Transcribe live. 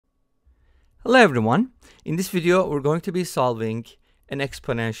Hello everyone. In this video we're going to be solving an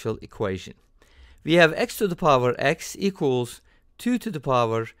exponential equation. We have x to the power x equals 2 to the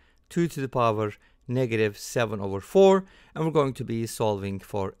power 2 to the power negative 7 over 4, and we're going to be solving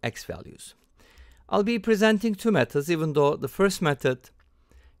for x values. I'll be presenting two methods, even though the first method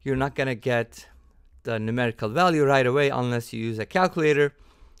you're not going to get the numerical value right away unless you use a calculator.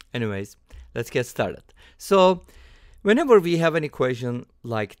 Anyways, let's get started. So whenever we have an equation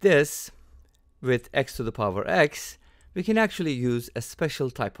like this with x to the power x, we can actually use a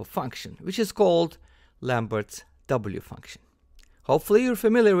special type of function, which is called Lambert's W function. Hopefully you're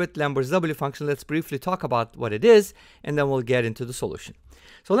familiar with Lambert's W function. Let's briefly talk about what it is, and then we'll get into the solution.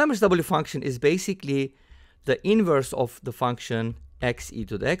 So Lambert's W function is basically the inverse of the function x e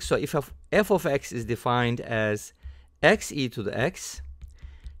to the x. So if f of x is defined as x e to the x,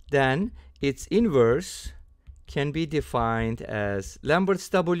 then its inverse can be defined as Lambert's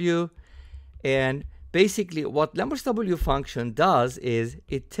W. And basically what Lambert's W function does is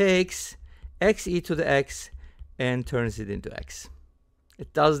it takes x e to the x and turns it into x.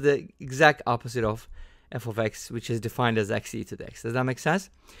 It does the exact opposite of f of x, which is defined as x e to the x. Does that make sense?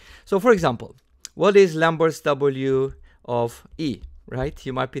 So for example, what is Lambert's W of e, right?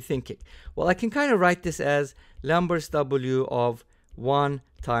 You might be thinking, well, I can kind of write this as Lambert's W of 1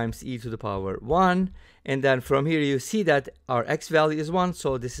 times e to the power 1, and then from here you see that our x value is 1,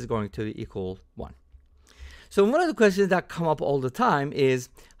 so this is going to equal 1. So one of the questions that come up all the time is,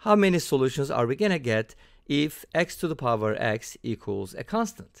 how many solutions are we going to get if x to the power x equals a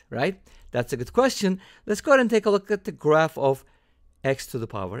constant, right? That's a good question. Let's go ahead and take a look at the graph of x to the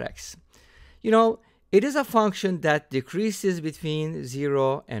power x. You know, it is a function that decreases between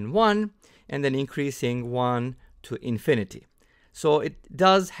 0 and 1, and then increasing 1 to infinity. So it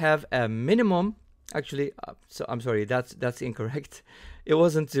does have a minimum. Actually, so I'm sorry, that's incorrect. It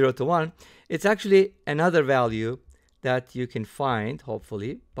wasn't 0 to 1. It's actually another value that you can find,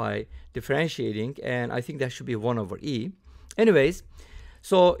 hopefully, by differentiating, and I think that should be 1 over e. Anyways,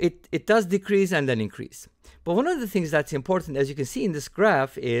 so it does decrease and then increase. But one of the things that's important, as you can see in this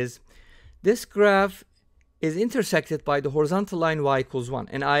graph, is this graph is intersected by the horizontal line y equals 1.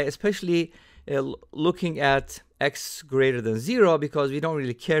 And I especially looking at x greater than 0 because we don't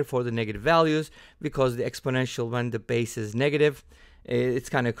really care for the negative values, because the exponential, when the base is negative, it's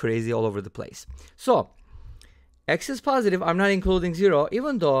kind of crazy all over the place. So x is positive. I'm not including 0.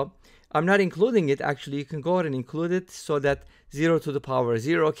 Even though I'm not including it, actually you can go ahead and include it so that 0 to the power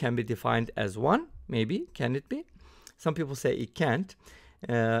 0 can be defined as 1. Maybe. Can it be? Some people say it can't.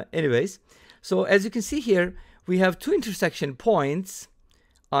 Anyways, so as you can see here, we have two intersection points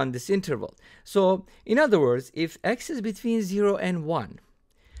on this interval. So in other words, if x is between 0 and 1,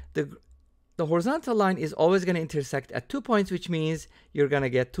 the horizontal line is always going to intersect at 2 points, which means you're going to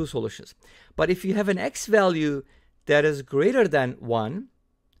get two solutions. But if you have an x value that is greater than 1,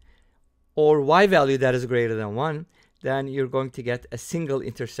 or y value that is greater than 1, then you're going to get a single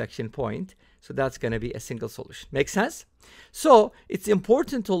intersection point. So that's going to be a single solution. Make sense? So it's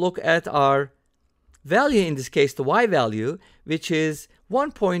important to look at our value, in this case the y value, which is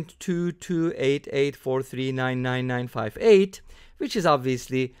 1.22884399958, which is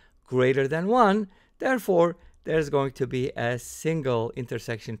obviously greater than 1. Therefore, there's going to be a single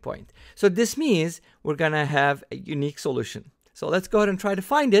intersection point. So this means we're going to have a unique solution. So let's go ahead and try to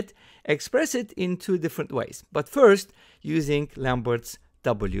find it, express it in two different ways. But first, using Lambert's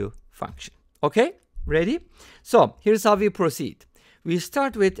W function. Okay, ready? So here's how we proceed. We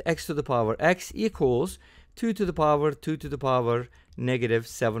start with x to the power x equals 2 to the power 2 to the power negative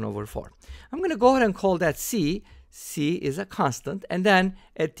 7 over 4. I'm going to go ahead and call that c. C is a constant, and then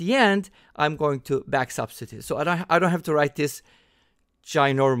at the end I'm going to back substitute. So I don't have to write this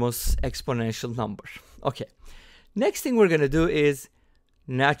ginormous exponential number. Okay. Next thing we're going to do is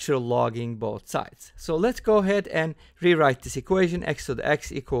natural logging both sides. So let's go ahead and rewrite this equation. X to the x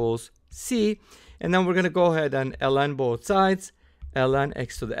equals c, and then we're going to go ahead and ln both sides. Ln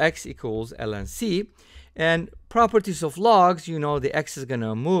x to the x equals ln c. And properties of logs, you know the x is going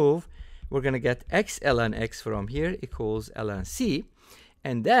to move. We're going to get x ln x from here equals ln c.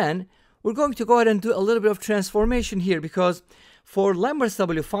 And then we're going to go ahead and do a little bit of transformation here, because for Lambert's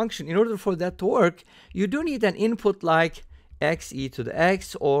W function, in order for that to work, you do need an input like x e to the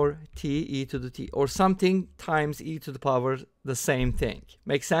x or t e to the t, or something times e to the power the same thing.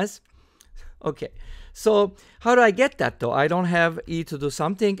 Make sense? Okay. So how do I get that though? I don't have e to do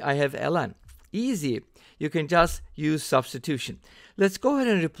something. I have ln. Easy. You can just use substitution. Let's go ahead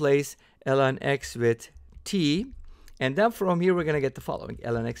and replace ln x with t, and then from here we're going to get the following.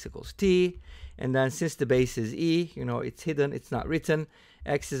 Ln x equals t, and then since the base is e, you know, it's hidden, it's not written,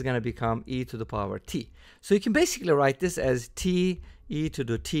 x is going to become e to the power t. So you can basically write this as t e to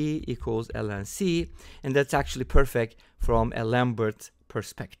the t equals ln c, and that's actually perfect from a Lambert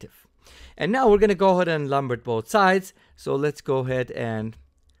perspective. And now we're going to go ahead and Lambert both sides. So let's go ahead and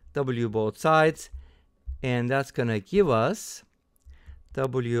w both sides, and that's going to give us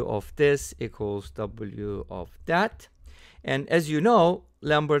w of this equals w of that. And as you know,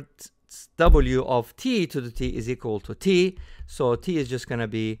 Lambert's w of t to the t is equal to t, so t is just going to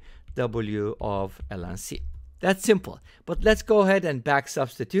be w of ln c. That's simple. But let's go ahead and back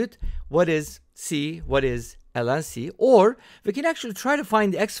substitute. What is c? What is ln c? Or we can actually try to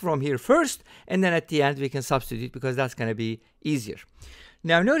find x from here first, and then at the end we can substitute, because that's going to be easier.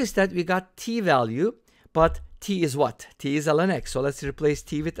 Now notice that we got t value, but t is what? T is ln x. So let's replace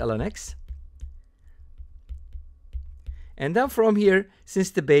t with ln x. And then from here, since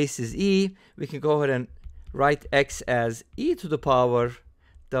the base is e, we can go ahead and write x as e to the power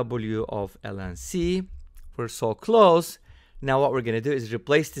w of ln c. We're so close. Now what we're going to do is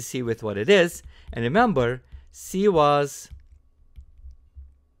replace the c with what it is. And remember, c was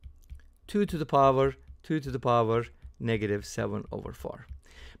 2 to the power negative 7 over 4.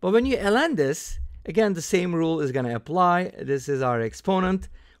 But when you ln this, again, the same rule is going to apply. This is our exponent.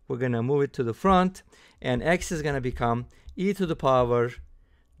 We're going to move it to the front, and x is going to become e to the power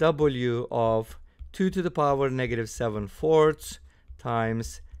w of 2 to the power negative 7 fourths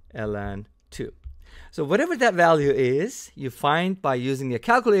times ln 2. So whatever that value is, you find by using the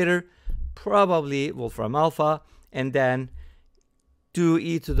calculator, probably Wolfram alpha, and then do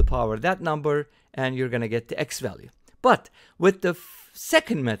e to the power that number, and you're going to get the x value. But with the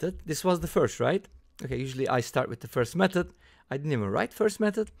second method, this was the first, right? Okay, usually I start with the first method. I didn't even write first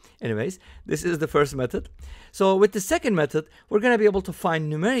method. Anyways, this is the first method. So with the second method, we're going to be able to find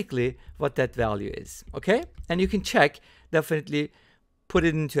numerically what that value is. Okay? And you can check, definitely put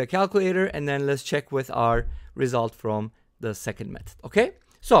it into a calculator, and then let's check with our result from the second method. Okay?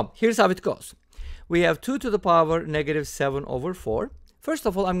 So here's how it goes. We have 2 to the power negative 7 over 4. First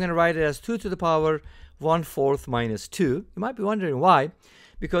of all, I'm going to write it as 2 to the power 1/4 minus 2. You might be wondering why.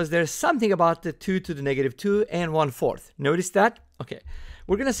 Because there's something about the 2 to the negative 2 and 1/4. Notice that? Okay.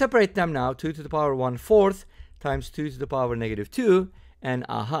 We're going to separate them now. 2 to the power 1/4 times 2 to the power negative 2. And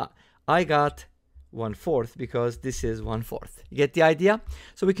aha, I got 1/4 because this is 1/4. You get the idea?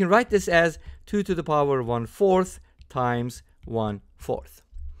 So we can write this as 2 to the power 1/4 times 1/4.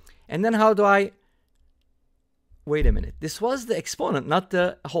 And then how do I... Wait a minute. This was the exponent, not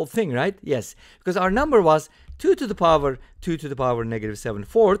the whole thing, right? Yes. Because our number was 2 to the power 2 to the power negative 7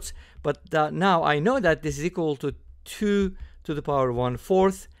 fourths. But now I know that this is equal to 2 to the power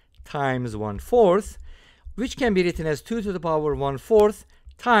 1/4 times 1/4, which can be written as 2 to the power 1/4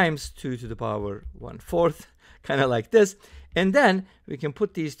 times 2 to the power 1/4, kind of like this. And then we can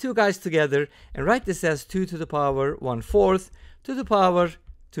put these two guys together and write this as 2 to the power 1/4 to the power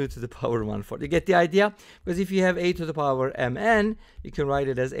 2 to the power 1/4. You get the idea? Because if you have a to the power mn, you can write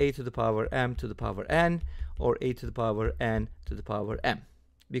it as a to the power m to the power n, or a to the power n to the power m,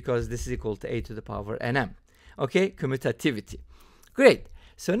 because this is equal to a to the power nm. Okay, commutativity. Great.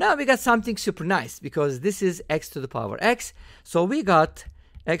 So now we got something super nice, because this is x to the power x. So we got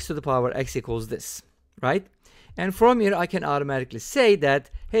x to the power x equals this, right? And from here I can automatically say that,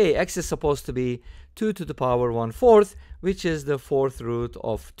 hey, x is supposed to be 2 to the power 1/4, which is the 4th root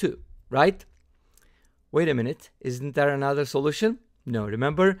of 2, right? Wait a minute, isn't there another solution? No,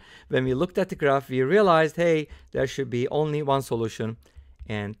 remember, when we looked at the graph, we realized, hey, there should be only one solution,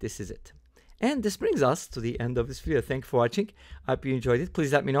 and this is it. And this brings us to the end of this video. Thank you for watching. I hope you enjoyed it.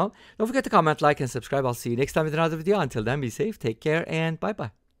 Please let me know. Don't forget to comment, like, and subscribe. I'll see you next time with another video. Until then, be safe, take care, and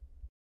bye-bye.